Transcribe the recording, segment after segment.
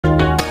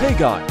Hey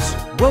guys,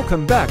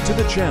 welcome back to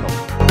the channel.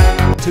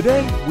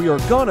 Today we are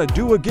gonna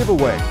do a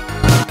giveaway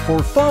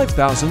for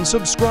 5,000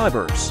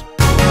 subscribers.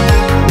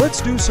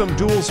 Let's do some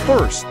duels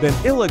first, then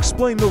I'll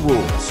explain the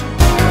rules.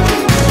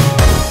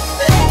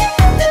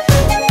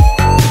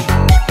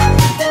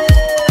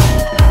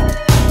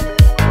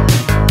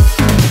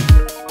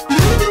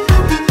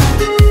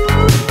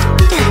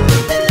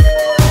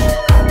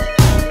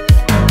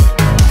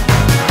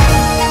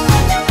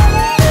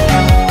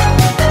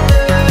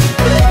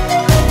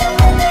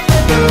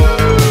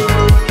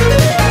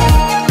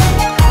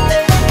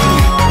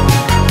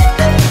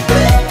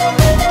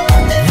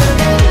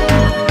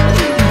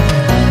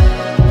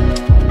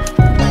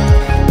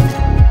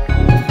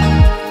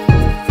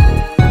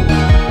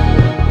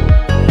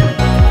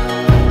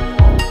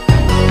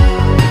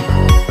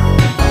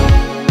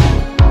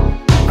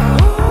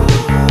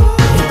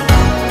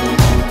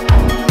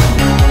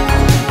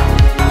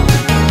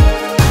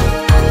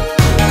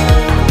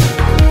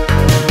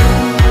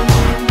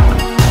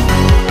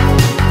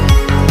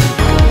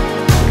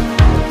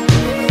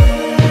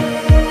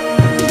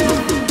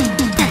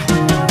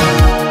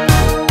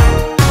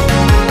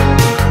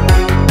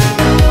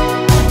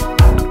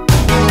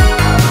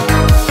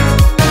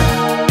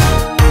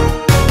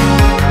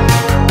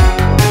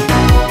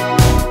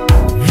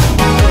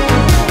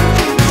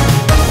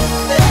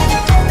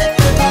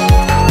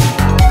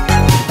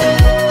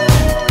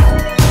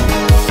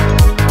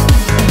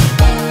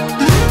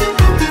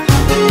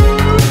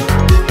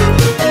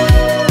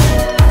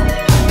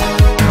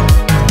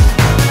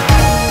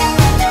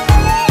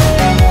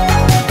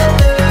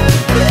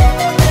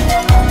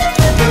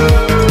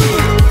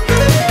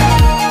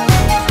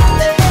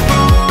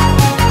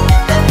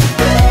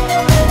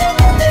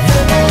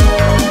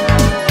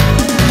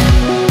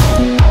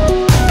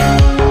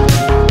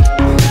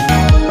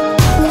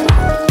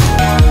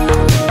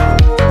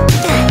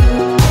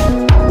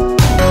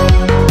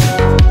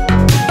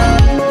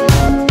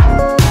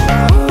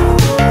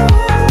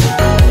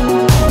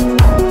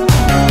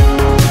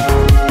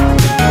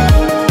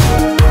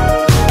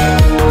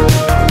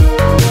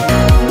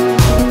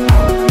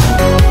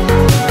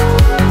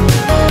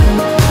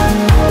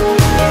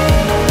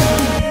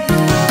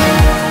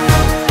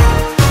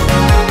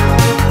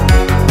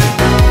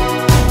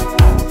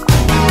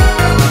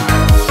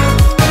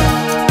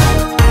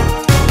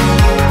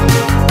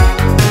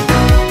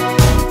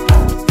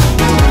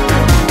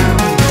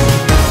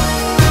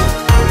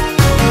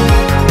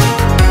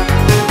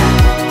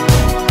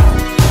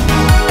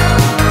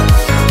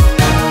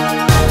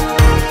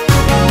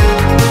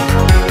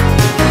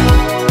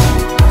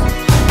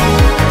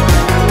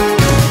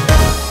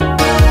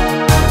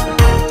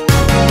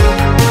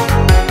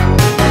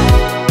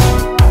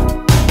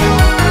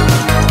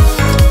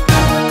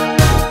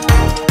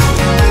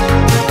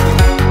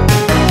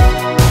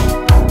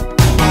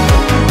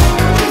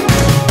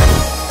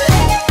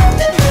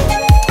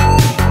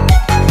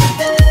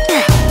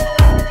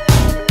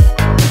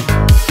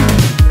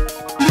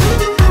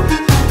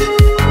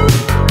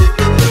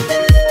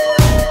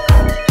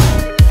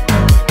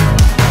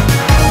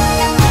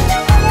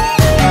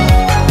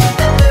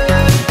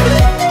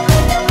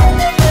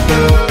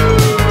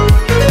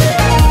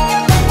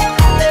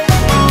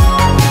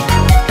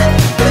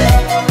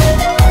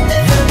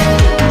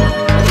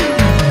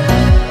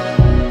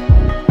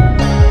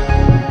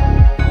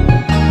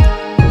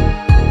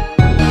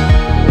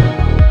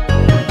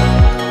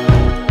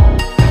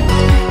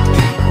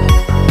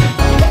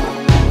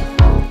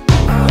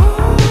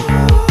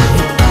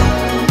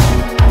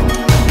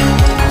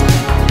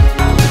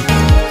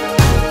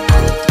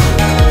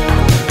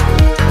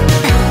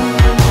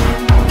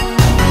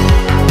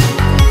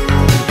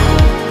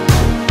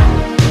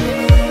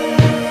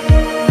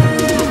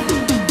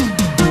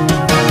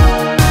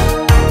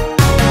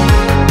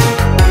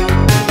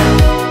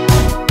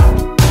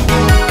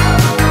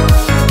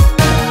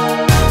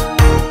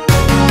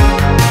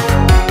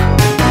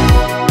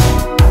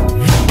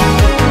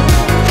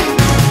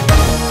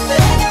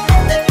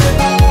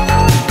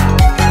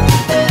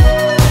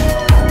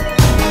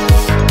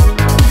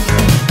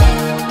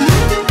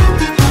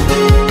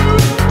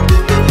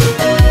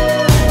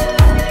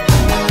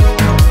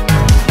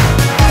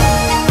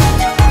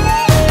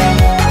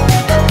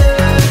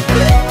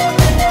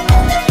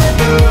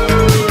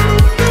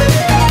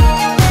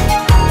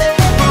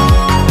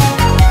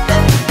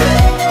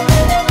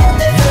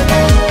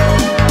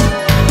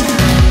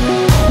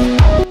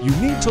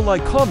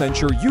 Like, comment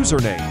your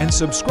username and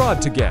subscribe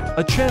to get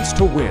a chance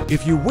to win.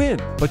 If you win,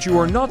 but you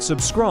are not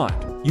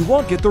subscribed, you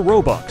won't get the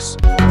Robux.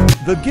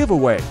 The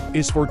giveaway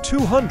is for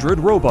 200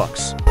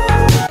 Robux.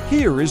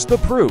 Here is the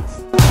proof.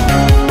 The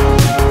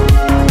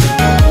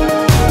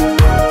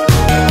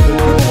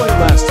giveaway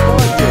lasts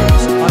 5